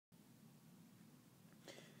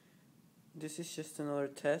This is just another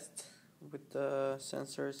test with the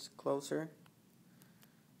sensors closer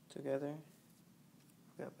together.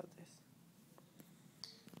 Forgot about this.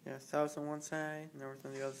 Yeah, south on one side, north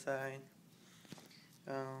on the other side.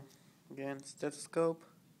 Again, stethoscope.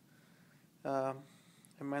 I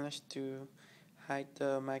managed to hide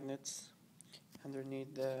the magnets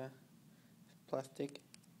underneath the plastic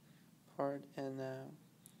part, and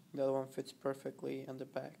the other one fits perfectly on the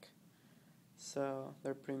back, so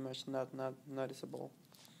they're pretty much not noticeable.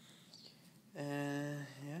 And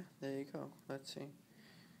yeah, there you go. Let's see.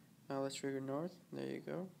 Now let's trigger north. There you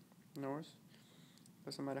go. North.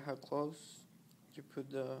 Doesn't matter how close you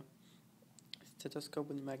put the stethoscope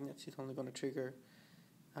with the magnets, it's only going to trigger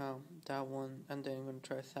that one, and then I'm going to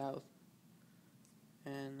try south,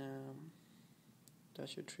 and that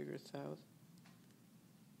should trigger south.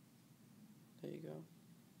 There you go.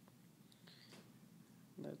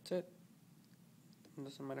 That's it. It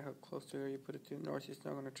doesn't matter how close to you put it to. North is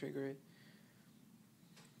not going to trigger it.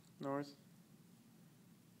 North,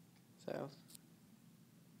 south,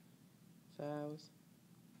 south,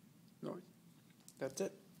 north. That's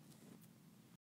it.